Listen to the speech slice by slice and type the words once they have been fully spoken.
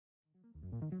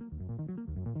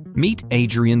Meet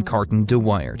Adrian Carton de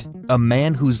Wiart, a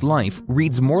man whose life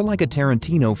reads more like a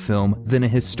Tarantino film than a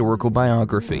historical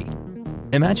biography.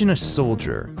 Imagine a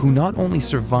soldier who not only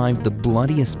survived the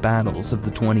bloodiest battles of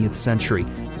the 20th century,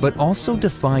 but also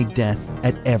defied death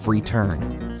at every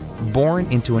turn. Born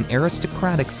into an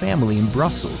aristocratic family in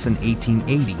Brussels in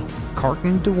 1880,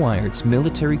 Carton de Wiart's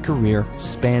military career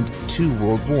spanned 2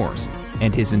 world wars,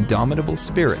 and his indomitable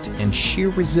spirit and sheer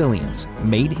resilience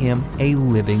made him a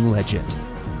living legend.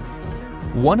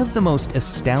 One of the most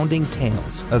astounding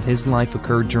tales of his life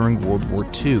occurred during World War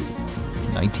II.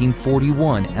 In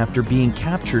 1941, after being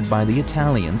captured by the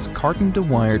Italians, Carton de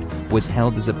Wiart was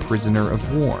held as a prisoner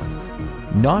of war.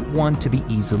 Not one to be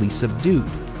easily subdued,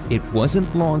 it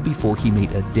wasn't long before he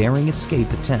made a daring escape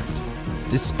attempt.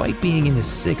 Despite being in his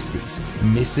 60s,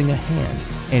 missing a hand,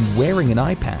 and wearing an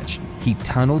eye patch, he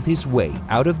tunneled his way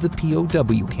out of the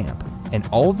POW camp, and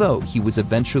although he was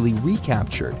eventually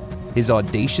recaptured, his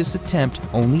audacious attempt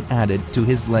only added to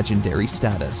his legendary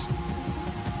status.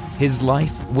 His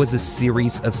life was a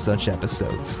series of such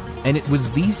episodes, and it was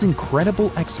these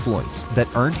incredible exploits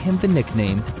that earned him the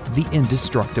nickname the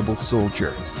Indestructible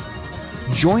Soldier.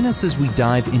 Join us as we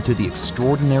dive into the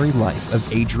extraordinary life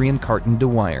of Adrian Carton de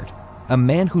Wiart, a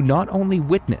man who not only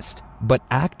witnessed, but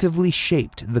actively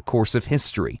shaped the course of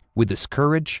history with his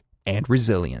courage and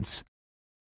resilience.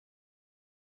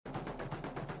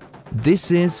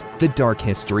 This is the Dark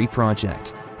History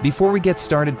Project. Before we get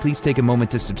started, please take a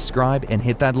moment to subscribe and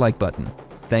hit that like button.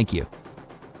 Thank you.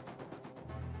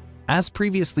 As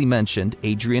previously mentioned,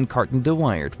 Adrian Carton de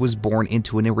Wiart was born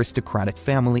into an aristocratic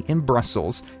family in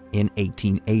Brussels in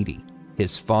 1880.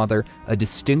 His father, a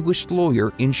distinguished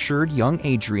lawyer, ensured young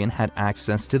Adrian had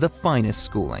access to the finest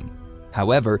schooling.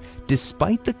 However,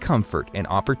 despite the comfort and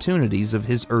opportunities of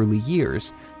his early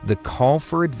years, the call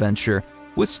for adventure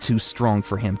was too strong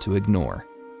for him to ignore.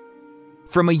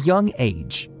 From a young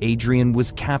age, Adrian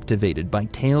was captivated by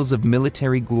tales of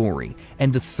military glory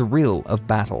and the thrill of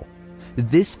battle.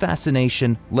 This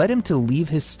fascination led him to leave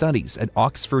his studies at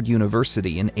Oxford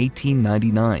University in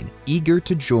 1899, eager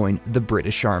to join the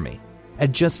British Army.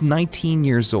 At just 19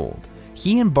 years old,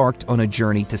 he embarked on a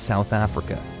journey to South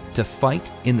Africa to fight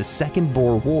in the Second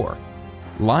Boer War.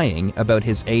 Lying about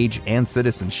his age and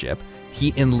citizenship,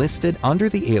 he enlisted under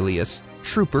the alias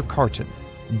Trooper Carton.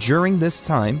 During this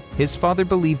time, his father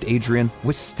believed Adrian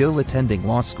was still attending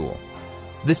law school.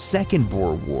 The Second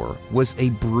Boer War was a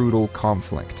brutal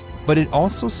conflict, but it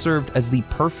also served as the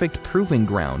perfect proving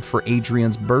ground for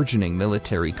Adrian's burgeoning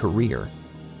military career.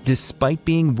 Despite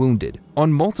being wounded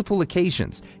on multiple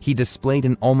occasions, he displayed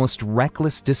an almost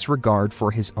reckless disregard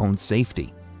for his own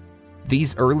safety.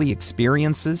 These early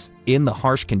experiences in the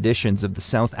harsh conditions of the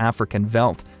South African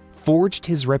veldt forged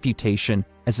his reputation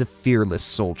as a fearless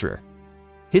soldier.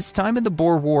 His time in the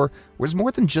Boer War was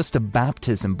more than just a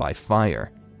baptism by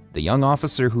fire. The young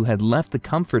officer who had left the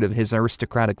comfort of his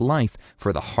aristocratic life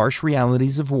for the harsh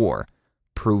realities of war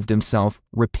proved himself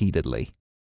repeatedly.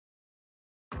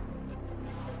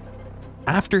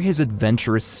 After his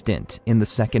adventurous stint in the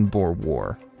Second Boer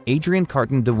War, Adrian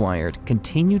Carton de Wiart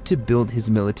continued to build his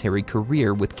military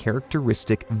career with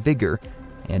characteristic vigor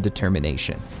and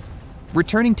determination.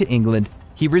 Returning to England,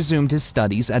 he resumed his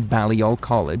studies at Balliol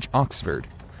College, Oxford,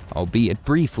 albeit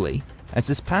briefly, as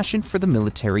his passion for the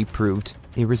military proved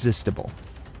irresistible.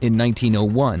 In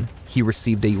 1901, he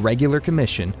received a regular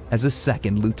commission as a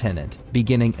second lieutenant,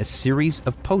 beginning a series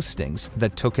of postings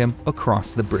that took him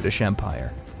across the British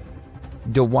Empire.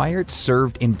 De Wiart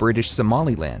served in British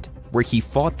Somaliland, where he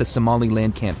fought the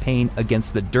Somaliland campaign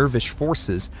against the Dervish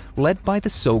forces led by the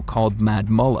so-called Mad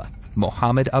Mullah,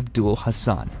 Mohammed Abdul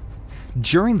Hassan.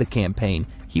 During the campaign,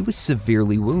 he was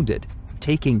severely wounded,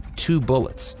 taking 2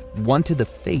 bullets, one to the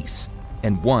face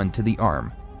and one to the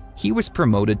arm. He was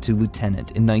promoted to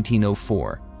lieutenant in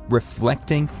 1904,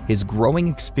 reflecting his growing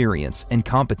experience and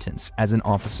competence as an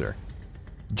officer.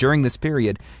 During this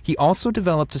period, he also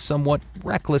developed a somewhat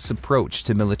reckless approach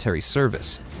to military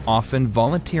service, often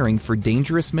volunteering for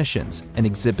dangerous missions and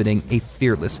exhibiting a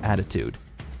fearless attitude.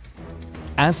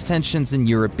 As tensions in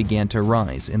Europe began to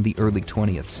rise in the early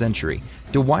 20th century,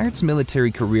 de Wiart's military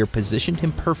career positioned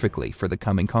him perfectly for the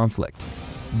coming conflict.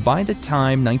 By the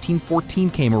time 1914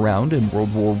 came around and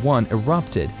World War I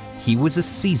erupted, he was a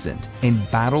seasoned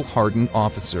and battle-hardened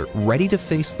officer ready to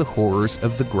face the horrors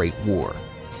of the Great War.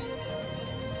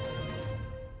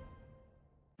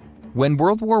 When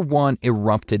World War I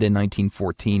erupted in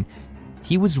 1914,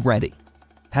 he was ready,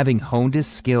 having honed his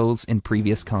skills in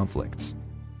previous conflicts.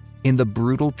 In the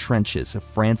brutal trenches of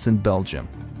France and Belgium,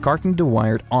 Carton de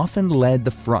Wiart often led the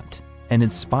front and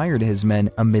inspired his men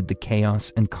amid the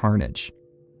chaos and carnage.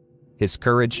 His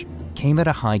courage came at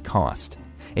a high cost.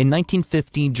 In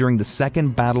 1915, during the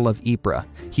Second Battle of Ypres,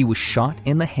 he was shot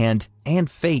in the hand and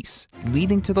face,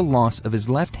 leading to the loss of his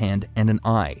left hand and an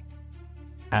eye.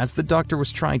 As the doctor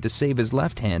was trying to save his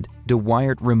left hand, de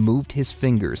Wiart removed his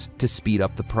fingers to speed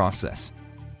up the process.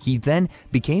 He then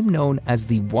became known as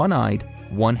the one-eyed,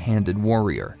 one-handed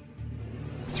warrior.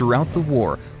 Throughout the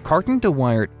war, Carton de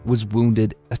Wiart was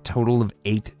wounded a total of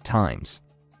 8 times.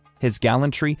 His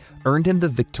gallantry earned him the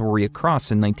Victoria Cross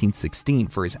in 1916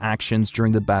 for his actions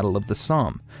during the Battle of the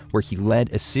Somme, where he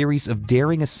led a series of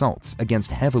daring assaults against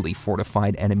heavily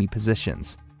fortified enemy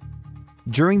positions.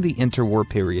 During the interwar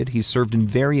period, he served in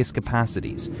various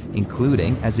capacities,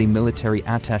 including as a military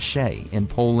attaché in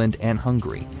Poland and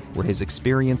Hungary, where his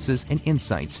experiences and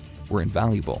insights were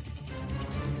invaluable.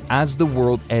 As the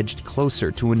world edged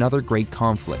closer to another great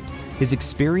conflict, his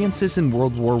experiences in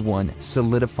World War I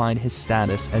solidified his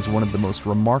status as one of the most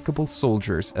remarkable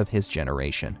soldiers of his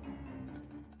generation.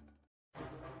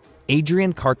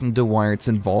 Adrian Carton de Wiart's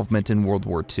involvement in World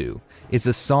War II is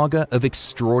a saga of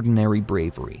extraordinary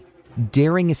bravery,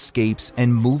 daring escapes,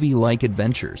 and movie-like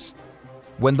adventures.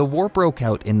 When the war broke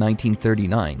out in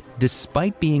 1939,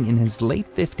 despite being in his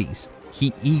late 50s,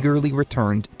 he eagerly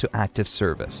returned to active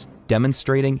service,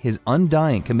 demonstrating his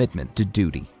undying commitment to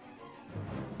duty.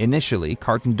 Initially,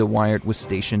 Carton de Wiart was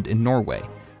stationed in Norway,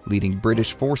 leading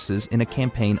British forces in a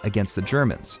campaign against the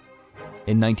Germans.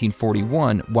 In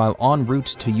 1941, while en route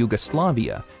to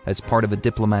Yugoslavia as part of a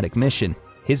diplomatic mission,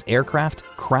 his aircraft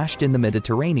crashed in the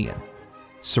Mediterranean.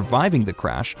 Surviving the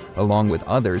crash, along with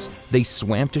others, they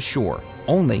swam to shore,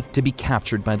 only to be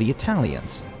captured by the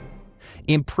Italians.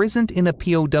 Imprisoned in a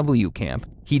POW camp,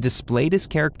 he displayed his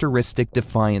characteristic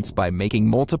defiance by making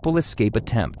multiple escape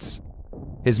attempts.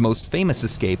 His most famous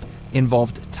escape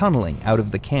involved tunneling out of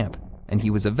the camp, and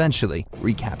he was eventually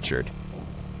recaptured.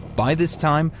 By this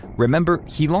time, remember,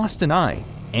 he lost an eye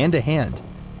and a hand,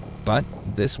 but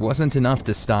this wasn't enough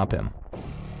to stop him.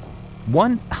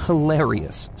 One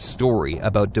hilarious story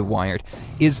about de Wiart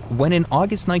is when in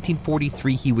August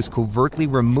 1943 he was covertly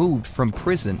removed from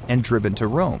prison and driven to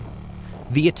Rome.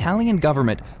 The Italian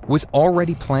government was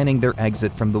already planning their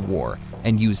exit from the war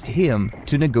and used him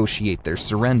to negotiate their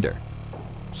surrender.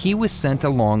 He was sent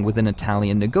along with an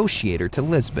Italian negotiator to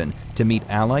Lisbon to meet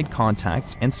Allied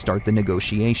contacts and start the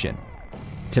negotiation.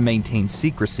 To maintain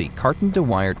secrecy, Carton de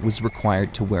Wiart was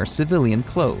required to wear civilian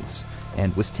clothes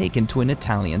and was taken to an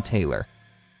Italian tailor.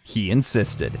 He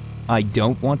insisted, "I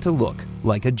don't want to look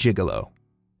like a gigolo,"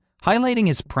 highlighting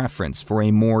his preference for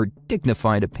a more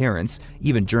dignified appearance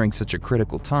even during such a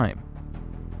critical time.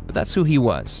 But that's who he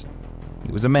was.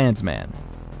 He was a man's man.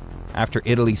 After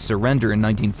Italy's surrender in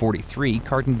 1943,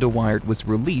 Carton de Wiart was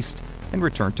released and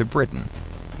returned to Britain.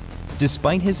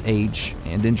 Despite his age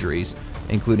and injuries,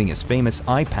 including his famous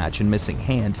eye patch and missing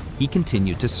hand, he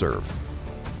continued to serve.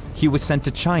 He was sent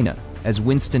to China as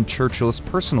Winston Churchill's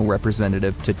personal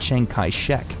representative to Chiang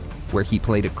Kai-shek, where he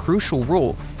played a crucial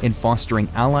role in fostering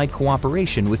Allied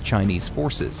cooperation with Chinese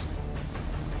forces.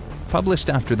 Published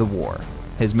after the war,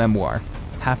 his memoir,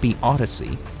 Happy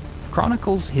Odyssey,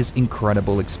 chronicles his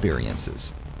incredible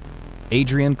experiences.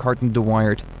 Adrian Carton de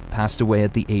Wiart passed away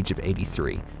at the age of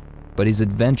 83, but his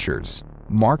adventures,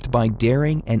 marked by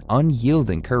daring and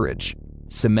unyielding courage,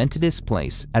 cemented his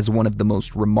place as one of the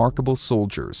most remarkable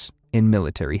soldiers in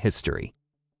military history.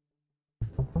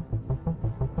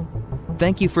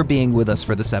 Thank you for being with us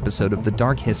for this episode of the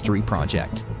Dark History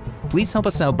Project. Please help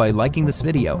us out by liking this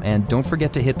video and don't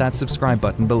forget to hit that subscribe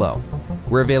button below.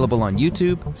 We're available on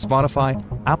YouTube, Spotify,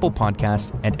 Apple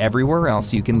Podcasts, and everywhere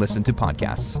else you can listen to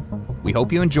podcasts. We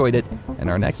hope you enjoyed it, and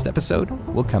our next episode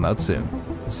will come out soon.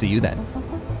 See you then.